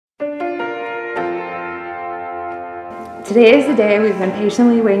Today is the day we've been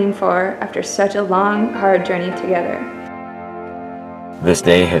patiently waiting for after such a long, hard journey together. This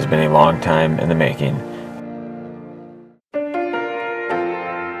day has been a long time in the making.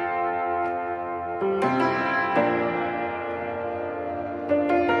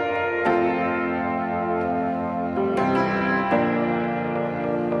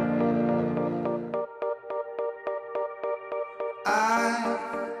 I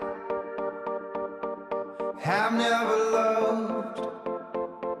have never loved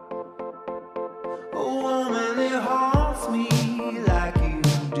a woman that haunts me like you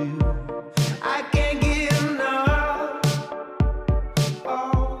do. I can't get enough.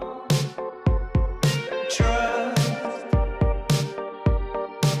 Oh, trust.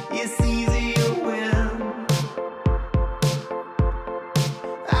 It's easier when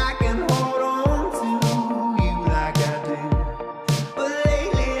I can hold on to you like I do. But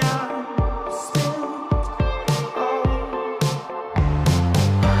lately I'm spent.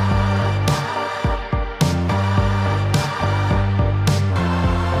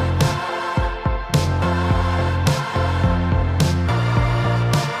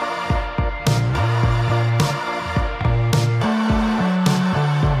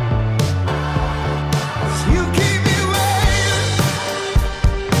 You keep me waiting,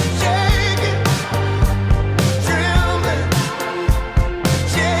 shaking, trembling,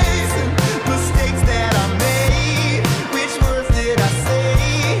 chasing mistakes that I made. Which words did I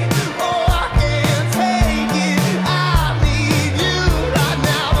say? Oh, I can't take it. I need you right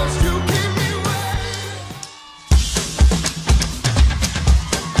now, but you keep me waiting.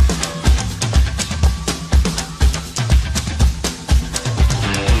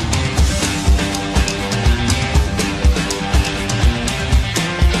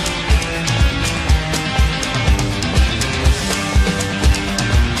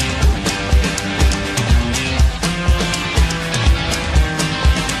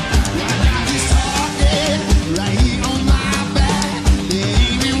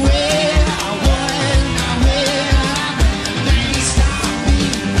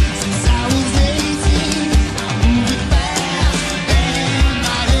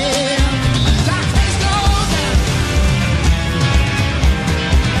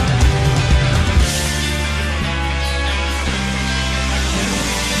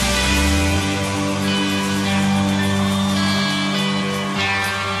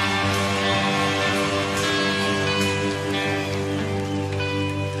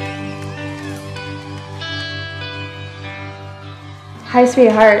 Hi,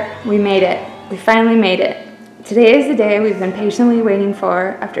 sweetheart, we made it. We finally made it. Today is the day we've been patiently waiting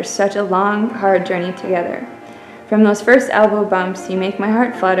for after such a long, hard journey together. From those first elbow bumps, you make my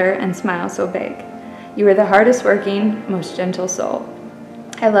heart flutter and smile so big. You are the hardest working, most gentle soul.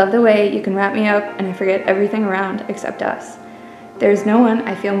 I love the way you can wrap me up and I forget everything around except us. There is no one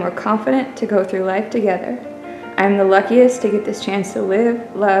I feel more confident to go through life together. I am the luckiest to get this chance to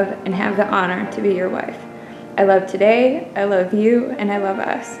live, love, and have the honor to be your wife. I love today, I love you, and I love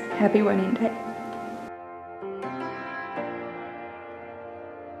us. Happy wedding day.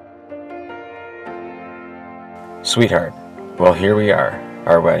 Sweetheart, well, here we are,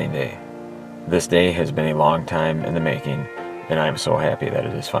 our wedding day. This day has been a long time in the making, and I am so happy that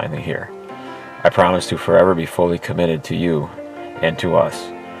it is finally here. I promise to forever be fully committed to you and to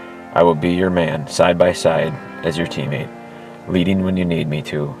us. I will be your man, side by side, as your teammate, leading when you need me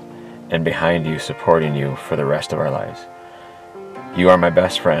to, and behind you, supporting you for the rest of our lives. You are my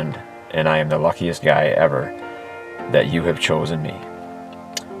best friend, and I am the luckiest guy ever that you have chosen me.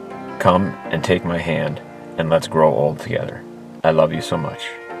 Come and take my hand, and let's grow old together. I love you so much.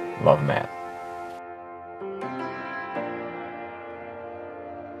 Love, Matt.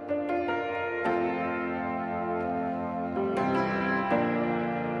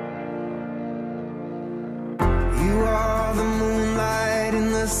 You are the moonlight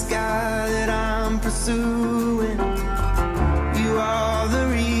in the sky that I'm pursuing. You are the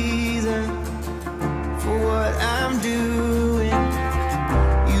reason for what I'm doing.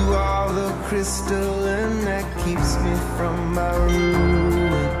 You are the crystalline that keeps me from my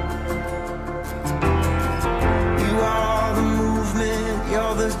ruin. You are the movement,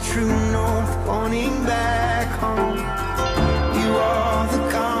 you're the true north pointing back home. You are the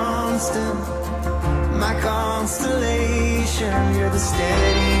constant, my constellation. You're the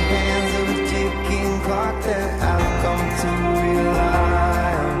steady hands of a ticking clock that I've come to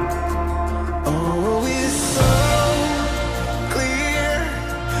rely on. Oh, it's so clear.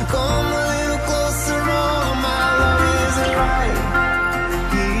 Come a little closer on, my love is right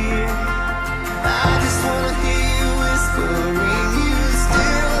here. I just wanna hear you whispering, you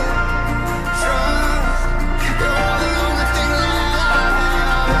still trust. You're the only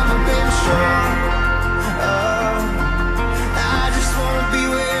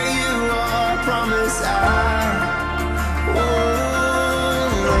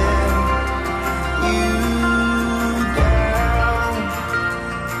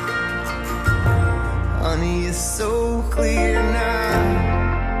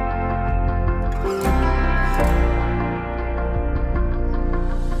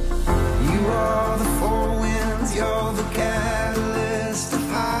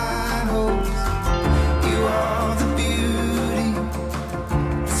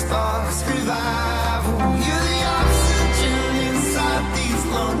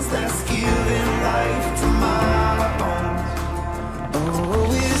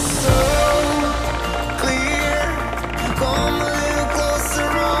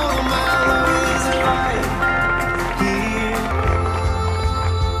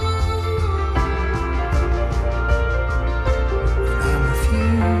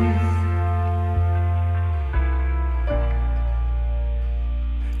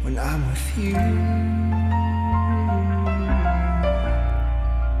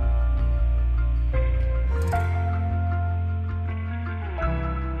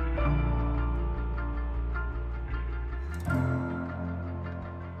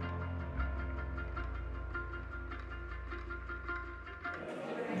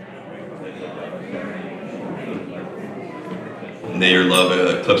May your love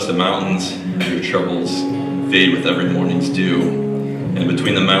eclipse the mountains, and your troubles fade with every morning's dew. And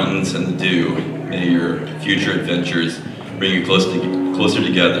between the mountains and the dew, may your future adventures bring you closer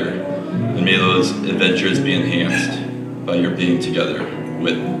together. And may those adventures be enhanced by your being together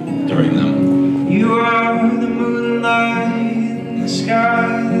during them. You are the moonlight in the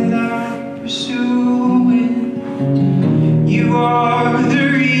sky that I'm pursuing. You are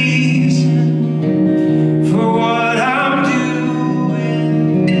the reason for what I'm doing.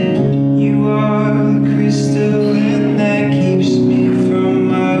 You are the crystal that keeps me from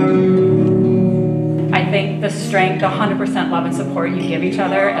my room. I think the strength, 100% love and support you give each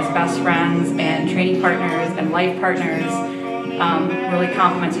other as best friends and training partners and life partners really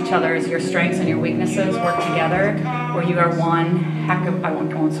complements each other as your strengths and your weaknesses work together, where you are one heck of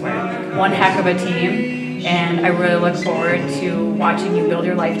a team. And I really look forward to watching you build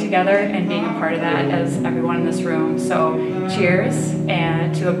your life together and being a part of that as everyone in this room. So cheers,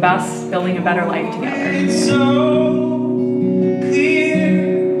 and to building a better life together. So